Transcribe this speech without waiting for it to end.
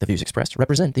The views expressed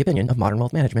represent the opinion of Modern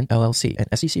Wealth Management, LLC, an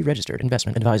SEC-registered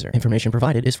investment advisor. Information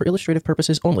provided is for illustrative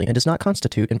purposes only and does not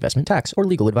constitute investment tax or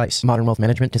legal advice. Modern Wealth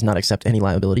Management does not accept any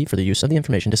liability for the use of the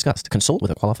information discussed. Consult with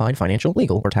a qualified financial,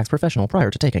 legal, or tax professional prior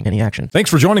to taking any action.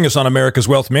 Thanks for joining us on America's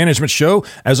Wealth Management Show.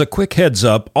 As a quick heads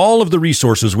up, all of the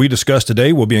resources we discussed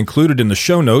today will be included in the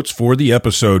show notes for the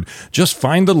episode. Just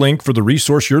find the link for the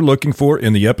resource you're looking for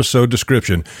in the episode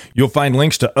description. You'll find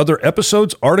links to other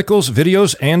episodes, articles,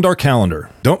 videos, and our calendar.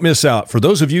 Don't miss out. For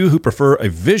those of you who prefer a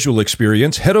visual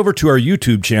experience, head over to our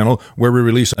YouTube channel where we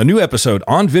release a new episode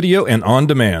on video and on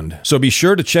demand. So be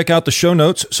sure to check out the show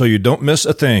notes so you don't miss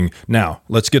a thing. Now,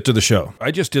 let's get to the show.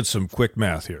 I just did some quick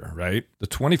math here, right? The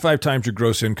 25 times your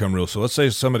gross income rule. So let's say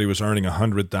somebody was earning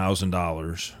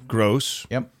 $100,000 gross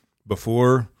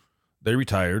before they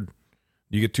retired.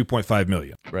 You get $2.5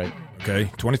 million. Right.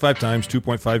 Okay. 25 times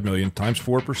 $2.5 million times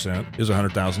 4% is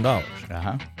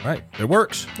 $100,000. Right. It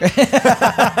works.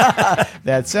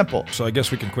 That's simple. So I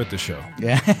guess we can quit the show.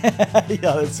 Yeah.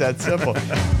 Yeah, it's that simple.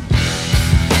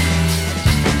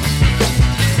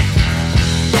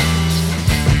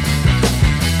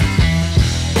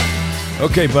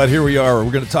 Okay, bud, here we are.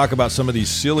 We're going to talk about some of these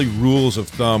silly rules of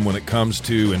thumb when it comes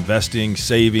to investing,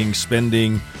 saving,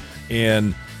 spending,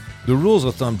 and the rules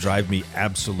of thumb drive me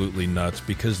absolutely nuts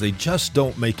because they just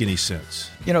don't make any sense.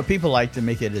 You know, people like to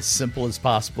make it as simple as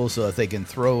possible so that they can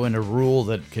throw in a rule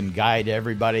that can guide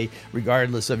everybody,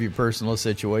 regardless of your personal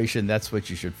situation. That's what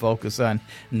you should focus on.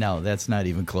 No, that's not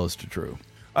even close to true.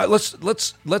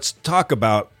 Let's talk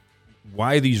about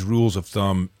why these rules of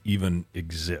thumb even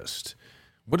exist.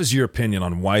 What is your opinion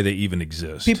on why they even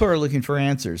exist? People are looking for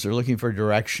answers. They're looking for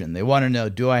direction. They want to know,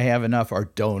 do I have enough or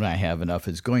don't I have enough?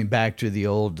 It's going back to the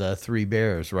old Three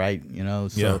Bears, right? You know,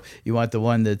 so you want the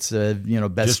one that's,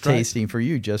 best just tasting for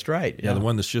you, just right. Yeah, the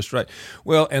one that's just right.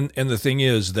 Well, and the thing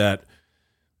is that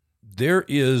there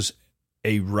is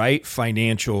a right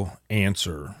financial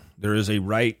answer. There is a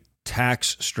right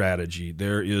tax strategy.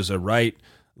 There is a right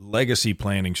legacy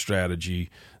planning strategy.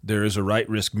 There is a right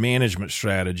risk management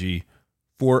strategy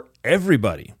for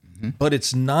everybody, but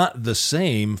it's not the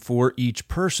same for each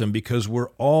person because we're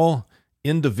all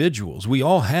individuals. We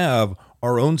all have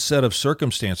our own set of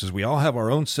circumstances. We all have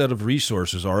our own set of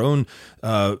resources, our own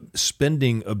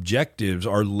spending objectives,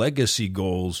 our legacy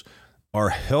goals, our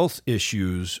health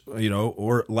issues,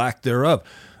 or lack thereof.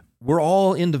 We're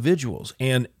all individuals,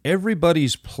 and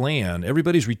everybody's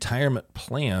retirement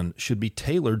plan should be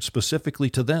tailored specifically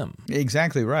to them.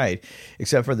 Exactly right.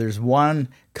 Except for there's one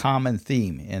common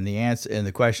theme, and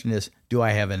the question is, do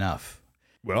I have enough?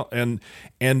 Well, and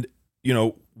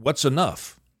what's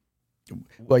enough?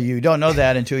 Well, you don't know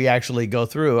that until you actually go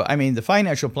through. I mean, the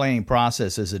financial planning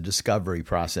process is a discovery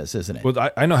process, isn't it? Well,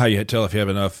 I know how you tell if you have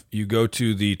enough. You go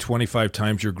to the 25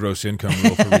 times your gross income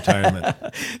rule for retirement.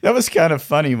 That was kind of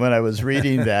funny when I was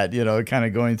reading that, kind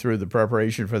of going through the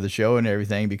preparation for the show and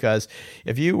everything, because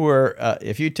if you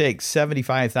take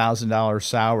 $75,000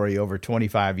 salary over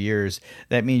 25 years,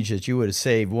 that means that you would have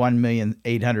saved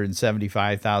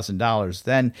 $1,875,000.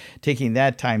 Then taking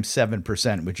that times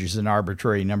 7%, which is an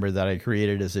arbitrary number that I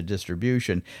created as a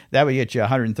distribution, that would get you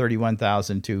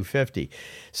 $131,250.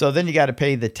 So then you got to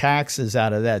pay the taxes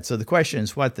out of that. So the question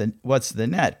is, what's the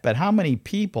net? But how many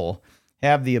people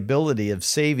have the ability of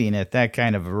saving at that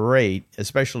kind of a rate,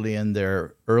 especially in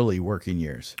their early working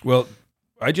years? Well,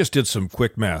 I just did some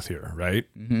quick math here, right?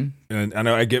 Mm-hmm. And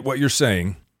I get what you're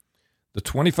saying. The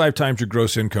 25 times your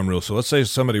gross income rule. So let's say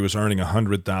somebody was earning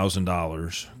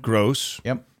 $100,000 gross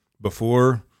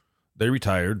before they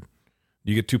retired.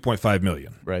 You get $2.5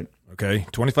 million. Right. Okay.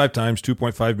 25 times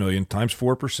 $2.5 million times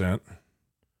 4%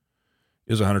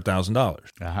 is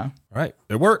 $100,000. Right.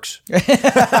 It works.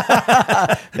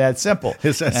 That's simple.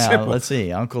 It's that simple. Let's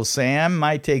see. Uncle Sam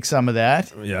might take some of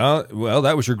that. Yeah. Well,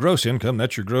 that was your gross income.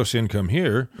 That's your gross income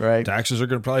here. Right. Taxes are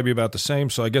going to probably be about the same.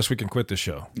 So I guess we can quit the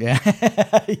show. Yeah.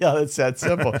 Yeah. It's that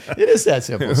simple. It is that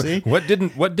simple. See? What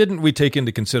didn't we take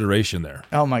into consideration there?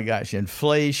 Oh my gosh.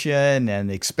 Inflation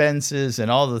and expenses and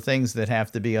all the things that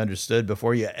have to be understood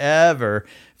before you ever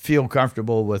feel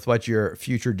comfortable with what your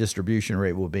future distribution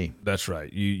rate will be. That's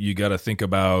right. You got to think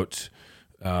about,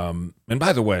 and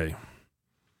by the way,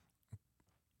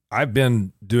 I've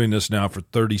been doing this now for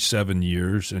 37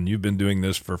 years, and you've been doing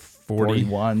this for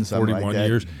 41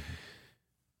 years.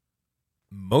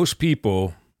 Most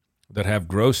people that have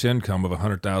gross income of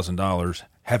 $100,000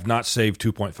 have not saved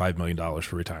 $2.5 million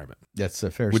for retirement. That's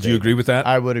a fair Would you agree with that?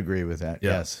 I would agree with that,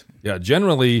 yes. Yeah,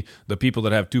 generally, the people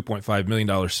that have $2.5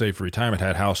 million saved for retirement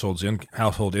had household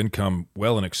income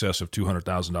well in excess of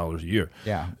 $200,000 a year.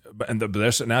 Yeah. But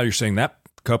now you're saying that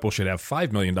couple should have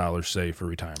 $5 million saved for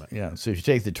retirement. Yeah. So if you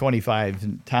take the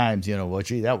 25 times, well,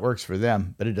 gee, that works for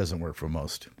them, but it doesn't work for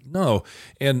most. No.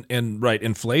 And right,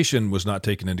 inflation was not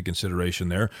taken into consideration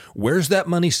there. Where's that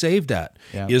money saved at?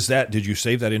 Yeah. Did you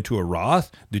save that into a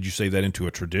Roth? Did you save that into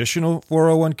a traditional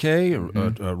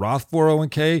 401k, a Roth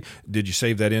 401k? Did you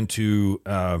save that into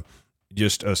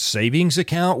just a savings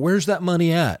account? Where's that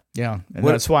money at? Yeah, and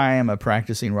that's why I am a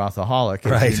practicing Rothaholic,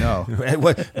 as right. you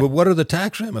know. What are the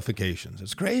tax ramifications?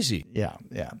 It's crazy. Yeah.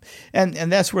 And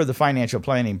that's where the financial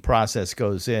planning process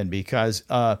goes in, because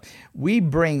we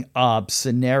bring up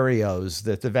scenarios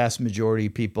that the vast majority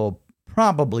of people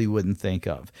probably wouldn't think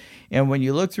of. And when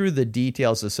you look through the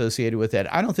details associated with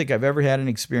that, I don't think I've ever had an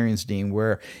experience, Dean,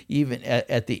 where even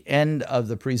at the end of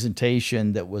the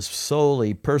presentation that was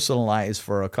solely personalized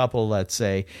for a couple, let's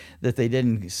say, that they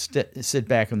didn't sit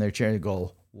back in their chair and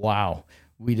go, wow,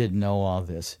 we didn't know all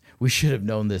this. We should have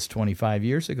known this 25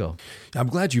 years ago. I'm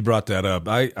glad you brought that up.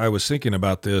 I was thinking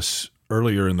about this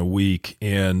earlier in the week,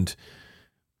 and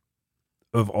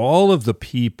of all of the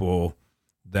people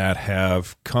that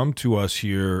have come to us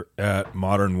here at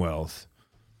Modern Wealth,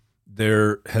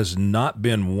 there has not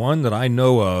been one that I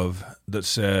know of that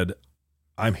said,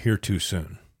 I'm here too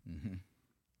soon. Mm-hmm.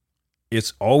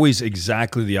 It's always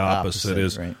exactly the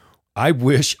opposite. Right. I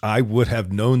wish I would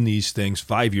have known these things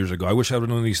 5 years ago. I wish I would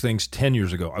have known these things 10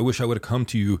 years ago. I wish I would have come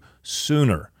to you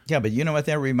sooner. Yeah, but you know what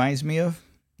that reminds me of?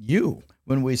 You.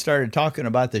 When we started talking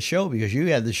about the show, because you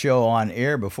had the show on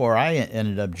air before I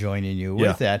ended up joining you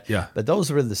with that. Yeah. But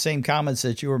those were the same comments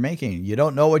that you were making. You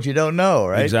don't know what you don't know,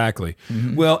 right? Exactly.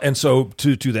 Mm-hmm. Well, and so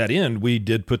to that end, we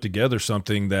did put together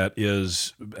something that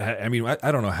is, I mean,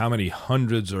 I don't know how many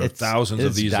hundreds or thousands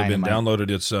of these dynamite. have been downloaded.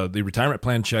 It's the Retirement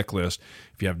Plan Checklist.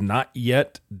 If you have not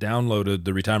yet downloaded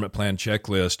the Retirement Plan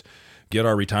Checklist, get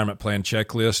our Retirement Plan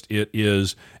Checklist. It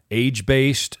is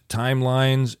age-based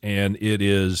timelines, and it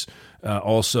is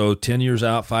also 10 years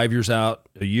out, 5 years out,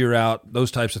 a year out, those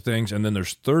types of things. And then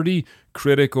there's 30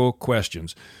 critical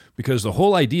questions, because the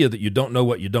whole idea that you don't know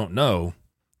what you don't know,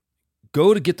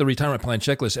 go to get the Retirement Plan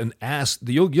Checklist and ask.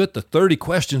 You'll get the 30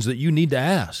 questions that you need to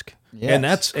ask.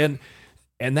 Yes.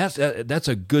 And that's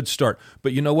a good start.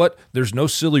 But you know what? There's no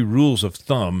silly rules of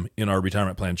thumb in our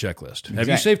Retirement Plan Checklist. Exactly. Have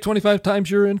you saved 25 times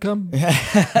your income?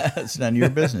 It's none of your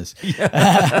business.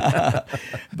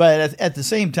 But at the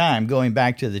same time, going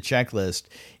back to the checklist,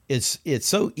 it's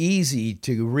so easy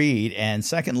to read. And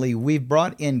secondly, we've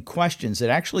brought in questions that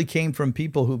actually came from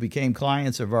people who became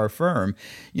clients of our firm,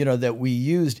 that we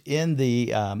used in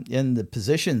the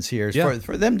positions here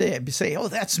for them to say, oh,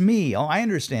 that's me. Oh, I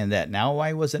understand that now.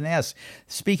 Why wasn't asked?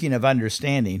 Speaking of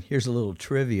understanding, here's a little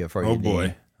trivia for you, Oh, boy.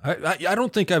 Dean. I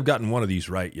don't think I've gotten one of these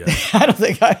right yet. I don't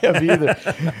think I have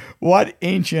either. What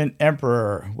ancient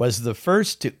emperor was the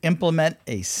first to implement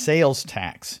a sales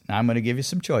tax? Now, I'm going to give you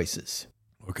some choices.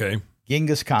 Okay.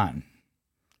 Genghis Khan,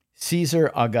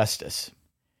 Caesar Augustus,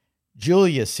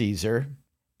 Julius Caesar,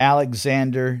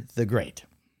 Alexander the Great.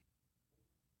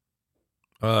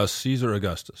 Caesar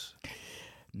Augustus.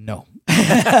 No.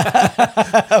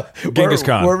 Genghis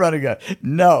Khan. We're running out.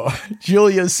 No.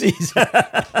 Julius Caesar.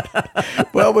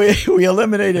 Well, we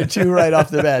eliminated two right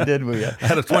off the bat, didn't we? I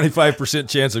had a 25%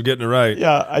 chance of getting it right.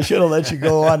 Yeah, I should have let you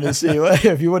go on to see.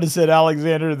 If you would have said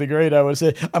Alexander the Great, I would have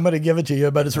said, I'm going to give it to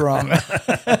you, but it's wrong. All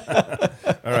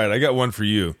right, I got one for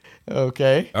you.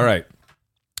 Okay. All right.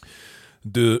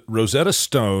 The Rosetta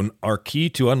Stone, our key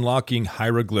to unlocking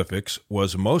hieroglyphics,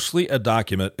 was mostly a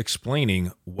document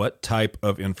explaining what type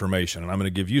of information. And I'm going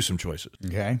to give you some choices.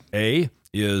 Okay. A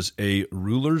is a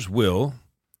ruler's will.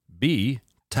 B,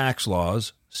 tax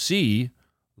laws. C,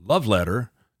 love letter.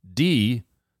 D,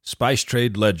 spice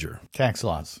trade ledger. Tax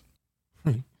laws.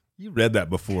 You read that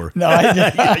before. No, I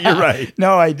didn't. Yeah, you're right.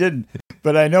 No, I didn't.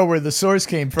 But I know where the source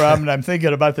came from, and I'm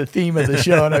thinking about the theme of the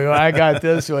show, and I go, I got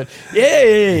this one.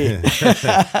 Yay!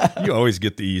 You always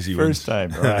get the easy ones. First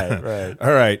time. Right.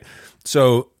 All right.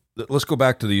 So let's go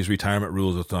back to these retirement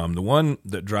rules of thumb. The one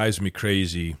that drives me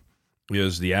crazy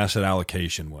is the asset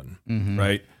allocation one,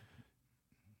 right?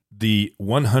 The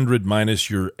 100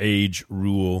 minus your age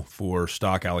rule for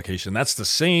stock allocation. That's the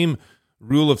same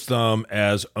rule of thumb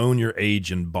as own your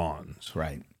age in bonds.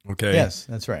 Right. Okay. Yes,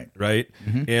 that's right. Right.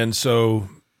 And so,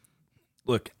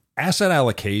 look, asset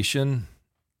allocation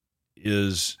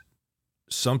is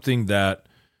something that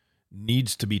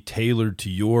needs to be tailored to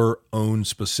your own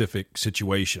specific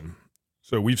situation.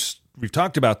 So we've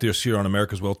talked about this here on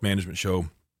America's Wealth Management Show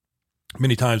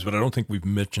many times, but I don't think we've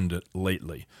mentioned it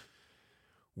lately.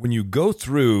 When you go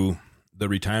through the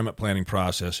retirement planning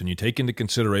process and you take into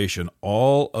consideration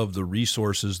all of the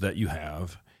resources that you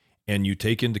have and you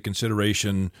take into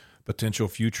consideration potential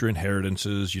future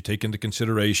inheritances, you take into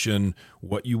consideration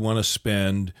what you want to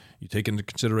spend, you take into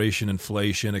consideration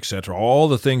inflation, et cetera, all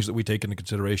the things that we take into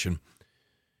consideration.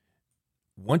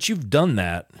 Once you've done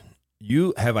that,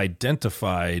 you have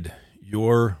identified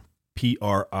your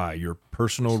PRI, your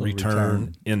personal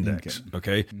return index.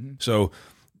 Okay. Mm-hmm. So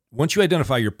once you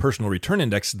identify your personal return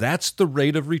index, that's the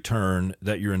rate of return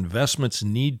that your investments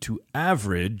need to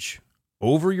average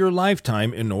over your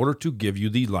lifetime in order to give you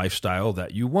the lifestyle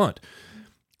that you want.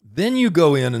 Then you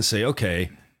go in and say, okay,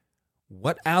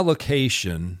 what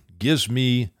allocation gives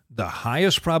me the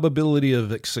highest probability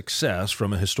of success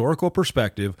from a historical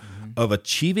perspective of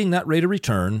achieving that rate of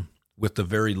return with the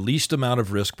very least amount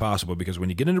of risk possible? Because when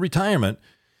you get into retirement,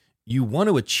 you want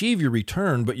to achieve your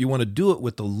return, but you want to do it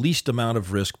with the least amount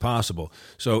of risk possible.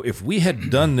 So if we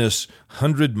had done this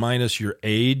 100 minus your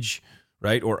age,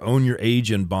 right, or own your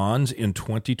age in bonds in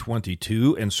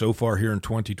 2022 and so far here in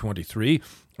 2023,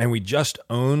 and we just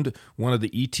owned one of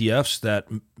the ETFs that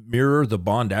mirror the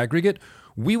bond aggregate,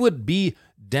 we would be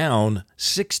down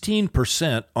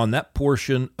 16% on that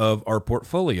portion of our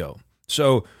portfolio.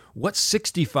 So what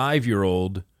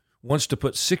 65-year-old wants to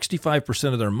put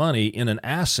 65% of their money in an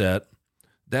asset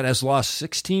that has lost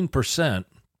 16%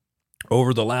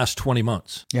 over the last 20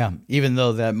 months? Yeah, even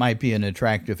though that might be an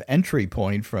attractive entry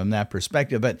point from that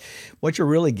perspective. But what you're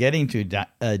really getting to,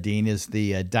 Dean, is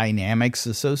the dynamics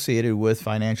associated with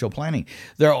financial planning.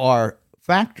 There are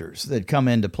factors that come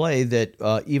into play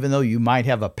that even though you might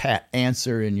have a pat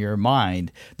answer in your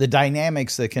mind, the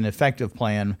dynamics that can affect a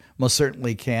plan most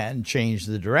certainly can change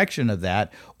the direction of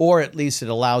that, or at least it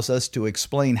allows us to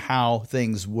explain how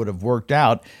things would have worked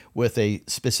out with a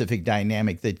specific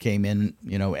dynamic that came in,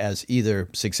 as either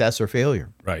success or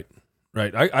failure. Right.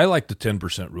 I like the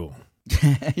 10% rule.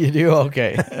 You do?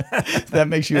 Okay. That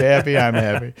makes you happy. I'm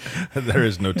happy. There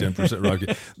is no 10%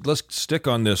 rule. Let's stick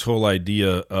on this whole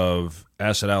idea of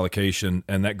asset allocation,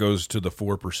 and that goes to the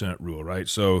 4% rule, right?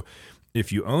 So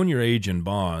if you own your age in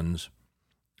bonds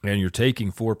and you're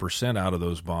taking 4% out of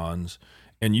those bonds,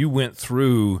 and you went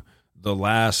through the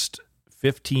last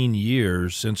 15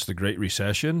 years since the Great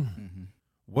Recession,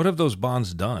 what have those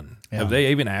bonds done? Yeah. Have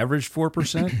they even averaged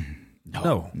 4%?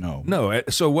 No.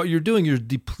 So what you're doing, you're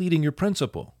depleting your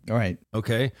principal. All right.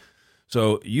 Okay.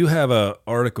 So you have an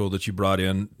article that you brought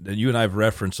in that you and I have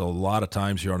referenced a lot of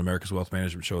times here on America's Wealth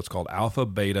Management Show. It's called Alpha,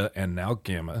 Beta, and now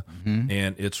Gamma.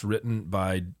 And it's written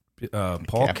by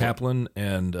Paul Kaplan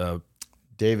and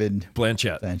David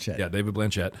Blanchett. Yeah, David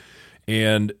Blanchett.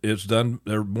 And it's done,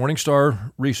 they're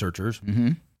Morningstar researchers.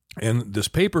 And this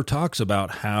paper talks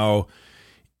about how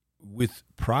with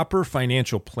proper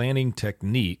financial planning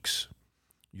techniques,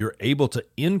 you're able to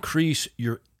increase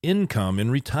your income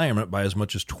in retirement by as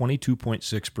much as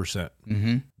 22.6%.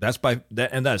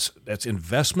 That's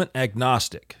investment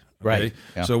agnostic. Okay? Right.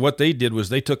 Yeah. So what they did was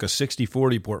they took a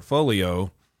 60-40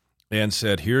 portfolio and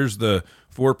said, here's the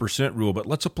 4% rule, but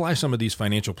let's apply some of these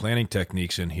financial planning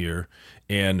techniques in here.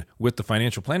 And with the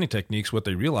financial planning techniques, what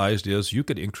they realized is you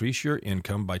could increase your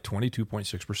income by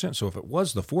 22.6%. So if it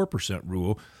was the 4%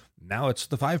 rule, now it's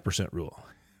the 5% rule,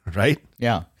 right?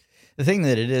 Yeah. The thing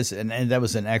that it is, and that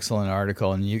was an excellent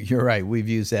article, and you're right, we've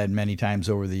used that many times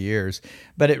over the years,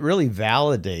 but it really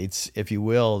validates, if you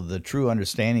will, the true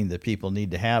understanding that people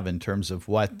need to have in terms of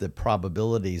what the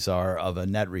probabilities are of a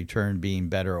net return being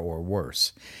better or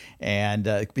worse.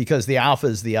 And because the alpha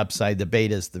is the upside, the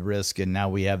beta is the risk, and now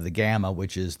we have the gamma,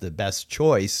 which is the best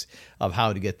choice of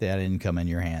how to get that income in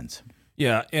your hands.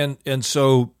 Yeah, and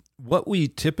so what we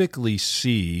typically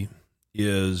see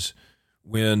is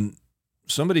when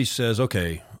somebody says,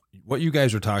 okay, what you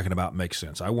guys are talking about makes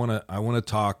sense. I want to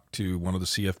talk to one of the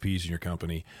CFPs in your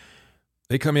company.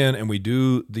 They come in and we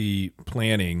do the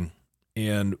planning,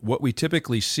 and what we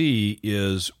typically see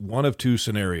is one of two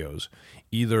scenarios.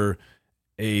 Either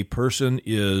a person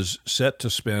is set to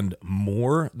spend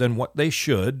more than what they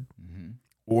should,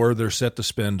 or they're set to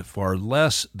spend far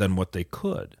less than what they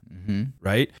could,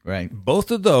 right? Right. Both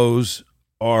of those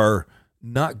are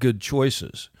not good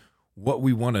choices. What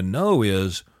we want to know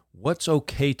is what's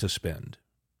okay to spend.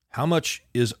 How much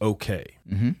is okay,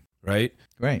 right?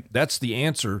 Right. That's the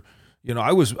answer.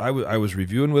 I was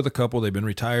reviewing with a couple. They've been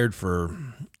retired for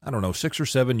 6 or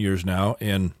 7 years now,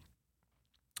 and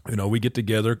we get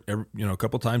together a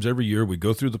couple times every year. We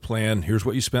go through the plan. Here's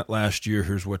what you spent last year.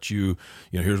 Here's what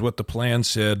here's what the plan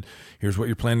said. Here's what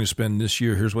you're planning to spend this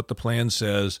year. Here's what the plan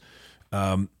says,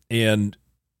 and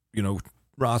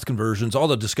Roth conversions, all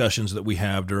the discussions that we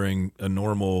have during a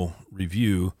normal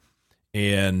review.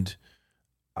 And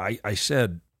I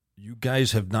said, you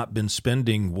guys have not been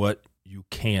spending what you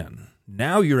can.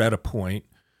 Now you're at a point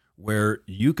where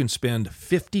you can spend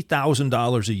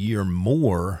 $50,000 a year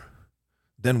more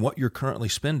than what you're currently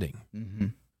spending. Mm-hmm.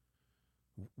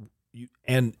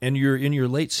 And you're in your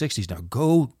late 60s now.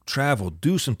 Go travel,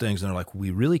 do some things. And they're like,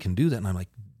 we really can do that. And I'm like,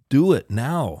 do it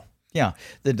now. Yeah,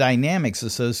 the dynamics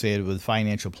associated with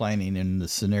financial planning in the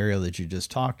scenario that you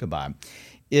just talked about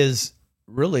is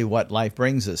really what life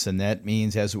brings us. And that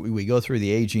means as we go through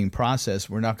the aging process,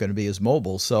 we're not going to be as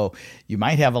mobile. So you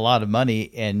might have a lot of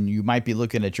money and you might be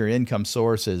looking at your income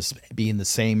source as being the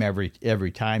same every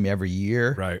time, every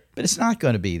year. Right. But it's not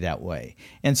going to be that way.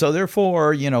 And so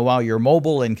therefore, while you're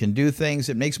mobile and can do things,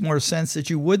 it makes more sense that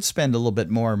you would spend a little bit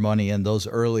more money in those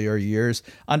earlier years,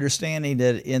 understanding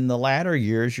that in the latter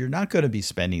years, you're not going to be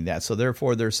spending that. So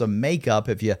therefore, there's some makeup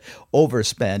if you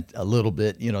overspent a little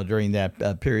bit, during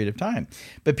that period of time.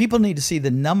 But people need to see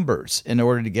the numbers in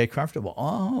order to get comfortable.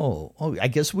 Oh, I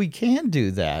guess we can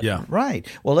do that. Yeah. Right.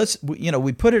 Well,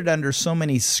 we put it under so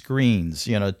many screens,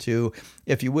 to,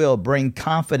 if you will, bring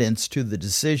confidence to the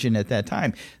decision at that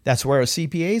time. That's where our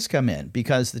CPAs come in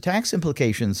because the tax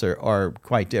implications are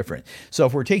quite different. So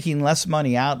if we're taking less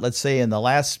money out, let's say in the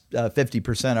last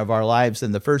 50% of our lives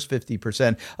and the first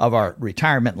 50% of our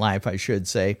retirement life, I should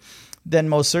say, then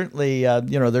most certainly,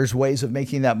 there's ways of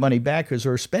making that money back because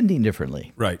we're spending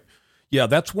differently. Right. Yeah,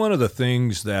 that's one of the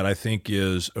things that I think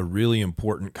is a really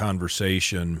important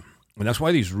conversation. And that's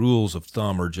why these rules of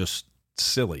thumb are just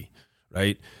silly,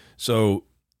 right? So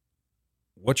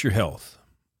what's your health?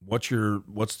 What's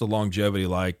the longevity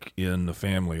like in the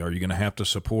family? Are you going to have to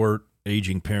support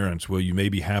aging parents? Will you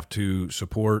maybe have to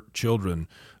support children?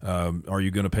 Are you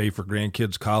going to pay for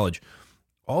grandkids' college?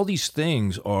 All these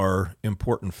things are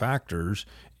important factors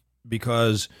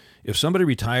because if somebody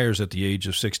retires at the age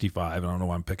of 65, I don't know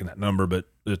why I'm picking that number, but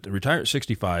they retire at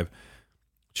 65,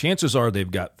 chances are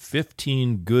they've got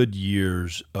 15 good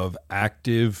years of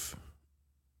active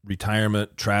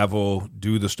retirement, travel,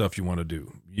 do the stuff you want to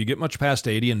do. You get much past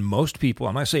 80, and most people,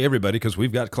 I'm not say everybody because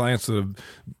we've got clients that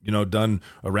have, done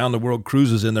around the world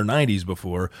cruises in their 90s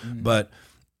before, but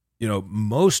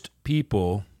most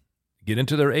people get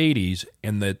into their 80s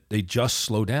and that they just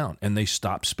slow down and they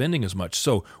stop spending as much.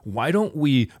 So why don't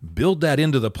we build that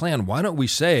into the plan? Why don't we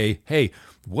say, hey,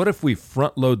 what if we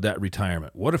front load that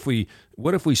retirement? What if we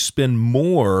spend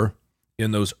more in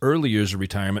those early years of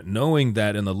retirement, knowing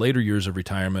that in the later years of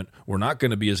retirement, we're not going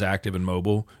to be as active and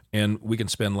mobile and we can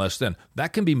spend less then?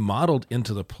 That can be modeled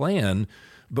into the plan.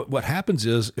 But what happens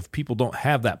is if people don't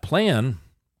have that plan,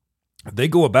 they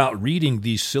go about reading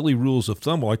these silly rules of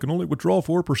thumb. Well, I can only withdraw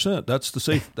 4%. That's the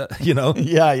safe,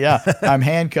 Yeah. I'm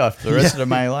handcuffed the rest of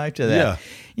my life to that.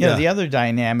 Yeah. The other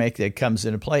dynamic that comes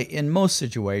into play in most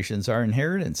situations are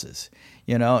inheritances.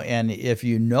 And if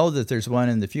you know that there's one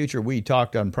in the future, we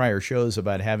talked on prior shows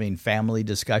about having family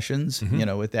discussions,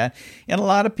 with that. And a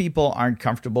lot of people aren't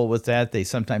comfortable with that. They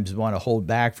sometimes want to hold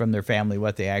back from their family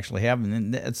what they actually have,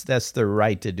 and that's their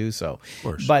right to do so. Of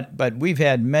course. But we've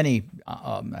had many,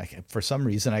 for some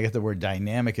reason, I got the word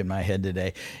dynamic in my head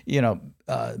today,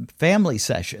 family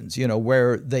sessions,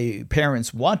 where the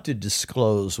parents want to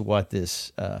disclose what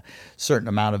this certain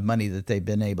amount of money that they've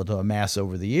been able to amass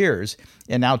over the years,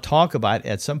 and now talk about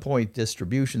at some point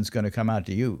distribution is going to come out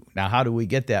to you. Now, how do we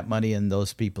get that money in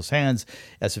those people's hands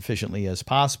as efficiently as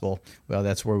possible? Well,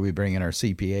 that's where we bring in our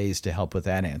CPAs to help with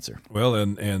that answer. Well,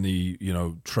 and the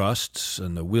trusts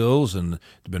and the wills and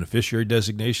the beneficiary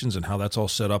designations and how that's all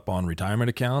set up on retirement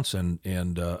accounts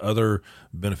and other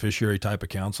beneficiary type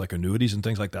accounts like annuities and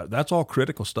things like that. That's all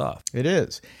critical stuff. It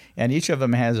is. And each of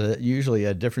them has usually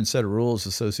a different set of rules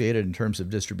associated in terms of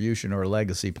distribution or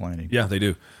legacy planning. Yeah, they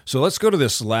do. So let's go to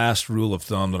this last rule of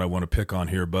thumb that I want to pick on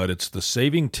here, but it's the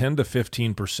saving 10 to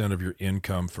 15% of your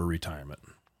income for retirement.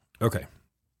 Okay.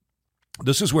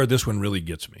 This is where this one really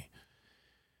gets me.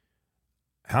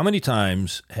 How many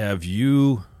times have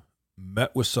you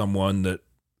met with someone that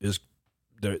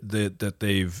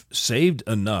they've saved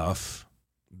enough,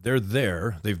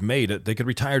 they've made it, they could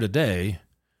retire today,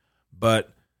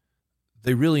 but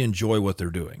they really enjoy what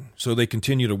they're doing. So they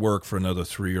continue to work for another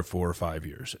 3 or 4 or 5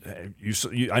 years.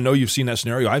 I know you've seen that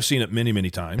scenario. I've seen it many,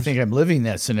 many times. I think I'm living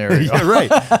that scenario. Yeah,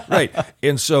 right.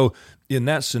 And so in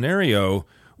that scenario,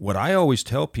 what I always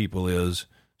tell people is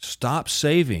stop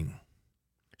saving.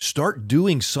 Start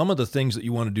doing some of the things that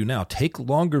you want to do now. Take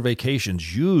longer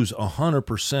vacations. Use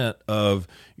 100% of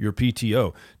your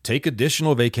PTO. Take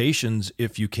additional vacations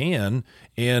if you can,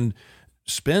 and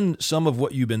spend some of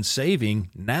what you've been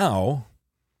saving now,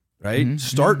 right? Mm-hmm.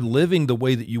 Start living the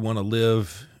way that you want to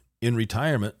live in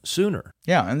retirement sooner.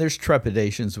 Yeah, and there's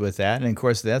trepidations with that. And of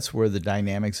course, that's where the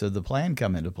dynamics of the plan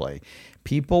come into play.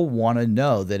 People want to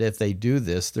know that if they do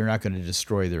this, they're not going to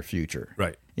destroy their future.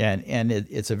 Right. Yeah, and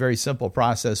it's a very simple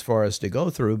process for us to go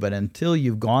through, but until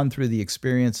you've gone through the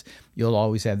experience, you'll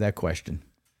always have that question.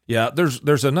 Yeah,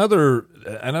 there's another,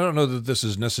 and I don't know that this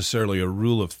is necessarily a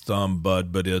rule of thumb,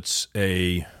 Bud, but it's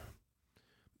a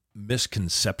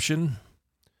misconception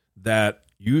that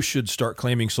you should start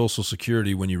claiming Social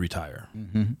Security when you retire.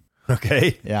 Mm-hmm.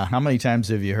 Okay? Yeah, how many times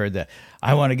have you heard that?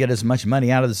 I want to get as much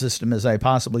money out of the system as I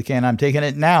possibly can. I'm taking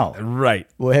it now. Right.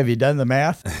 Well, have you done the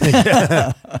math?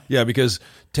 Yeah, because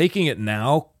taking it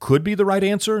now could be the right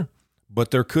answer,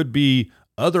 but there could be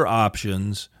other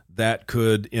options that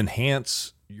could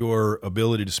enhance your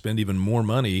ability to spend even more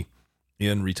money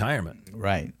in retirement.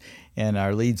 Right. And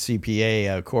our lead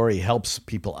CPA, Corey, helps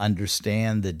people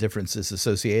understand the differences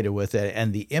associated with it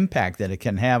and the impact that it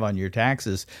can have on your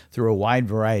taxes through a wide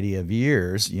variety of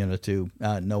years, to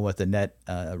know what the net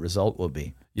result will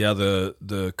be. Yeah,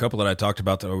 the couple that I talked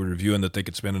about that I was reviewing that they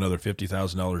could spend another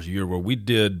 $50,000 a year, where we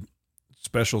did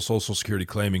special Social Security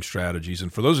claiming strategies.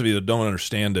 And for those of you that don't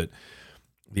understand it,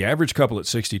 the average couple at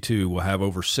 62 will have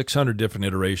over 600 different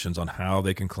iterations on how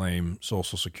they can claim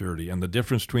Social Security. And the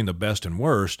difference between the best and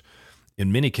worst,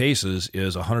 in many cases,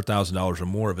 is $100,000 or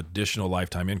more of additional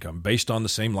lifetime income based on the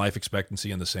same life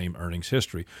expectancy and the same earnings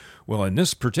history. Well, in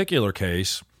this particular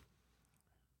case,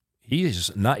 he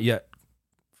is not yet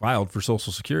filed for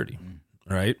Social Security,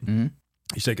 right? Mm-hmm.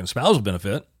 He's taking a spousal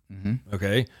benefit, Mm-hmm.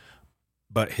 okay?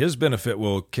 But his benefit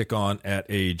will kick on at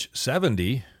age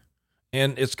 70,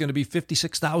 and it's going to be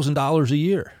 $56,000 a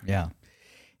year. Yeah.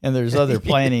 And there's other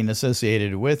planning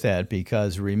associated with that,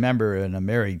 because remember, in a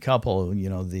married couple,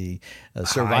 the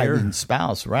surviving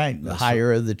spouse, right? The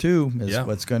higher of the two is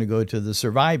what's going to go to the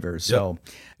survivor. So,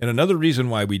 and another reason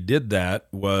why we did that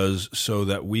was so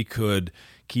that we could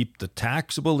keep the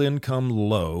taxable income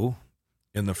low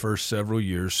in the first several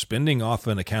years, spending off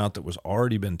an account that was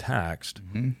already been taxed,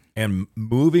 mm-hmm. and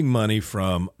moving money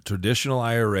from traditional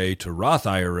IRA to Roth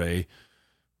IRA.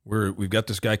 We've got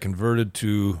this guy converted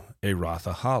to a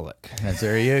Rothaholic.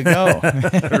 There you go.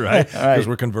 Right? Because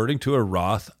we're converting to a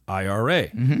Roth IRA.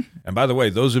 Mm-hmm. And by the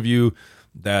way, those of you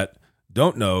that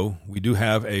don't know, we do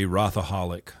have a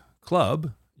Rothaholic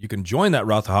club. You can join that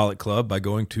Rothaholic club by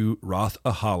going to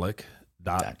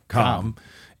rothaholic.com.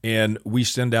 And we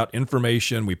send out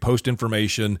information, we post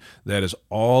information that is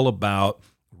all about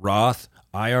Roth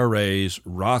IRAs,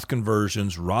 Roth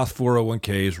conversions, Roth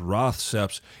 401ks, Roth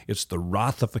SEPs. It's the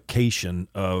Rothification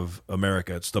of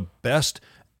America. It's the best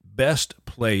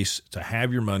place to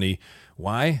have your money.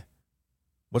 Why?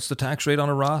 What's the tax rate on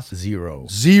a Roth? Zero.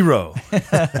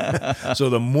 So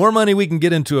the more money we can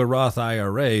get into a Roth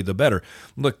IRA, the better.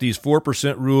 Look, these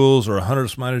 4% rules, or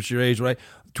 100 minus your age, right?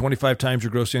 25 times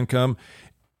your gross income.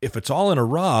 If it's all in a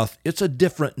Roth, it's a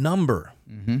different number.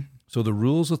 Mm-hmm. So the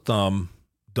rules of thumb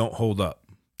don't hold up.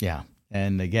 Yeah.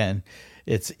 And again,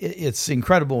 it's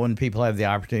incredible when people have the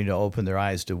opportunity to open their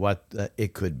eyes to what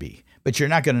it could be. But you're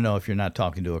not going to know if you're not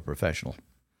talking to a professional.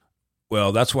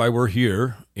 Well, that's why we're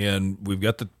here. And we've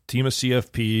got the team of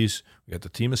CFPs, we got the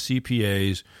team of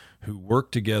CPAs who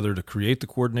work together to create the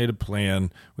coordinated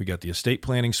plan. We got the estate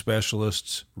planning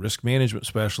specialists, risk management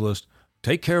specialists,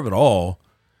 take care of it all.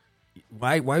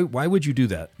 Why would you do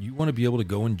that? You want to be able to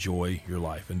go enjoy your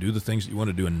life and do the things that you want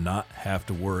to do and not have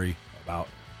to worry about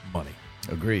money.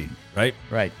 Agreed. Right?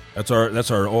 Right. That's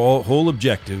our whole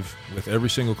objective with every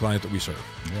single client that we serve.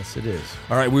 Yes, it is.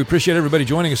 All right. We appreciate everybody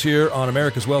joining us here on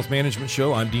America's Wealth Management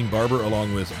Show. I'm Dean Barber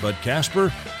along with Bud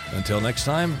Casper. Until next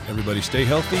time, everybody stay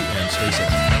healthy and stay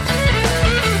safe.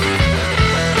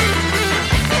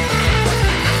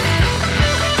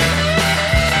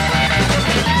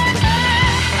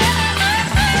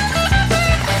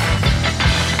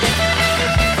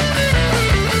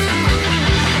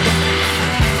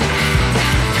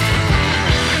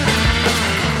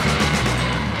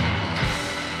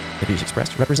 The views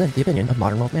expressed represent the opinion of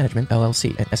Modern Wealth Management,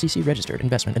 LLC, an SEC-registered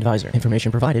investment advisor.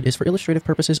 Information provided is for illustrative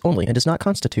purposes only and does not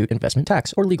constitute investment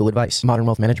tax or legal advice. Modern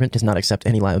Wealth Management does not accept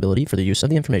any liability for the use of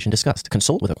the information discussed.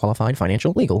 Consult with a qualified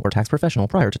financial, legal, or tax professional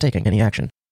prior to taking any action.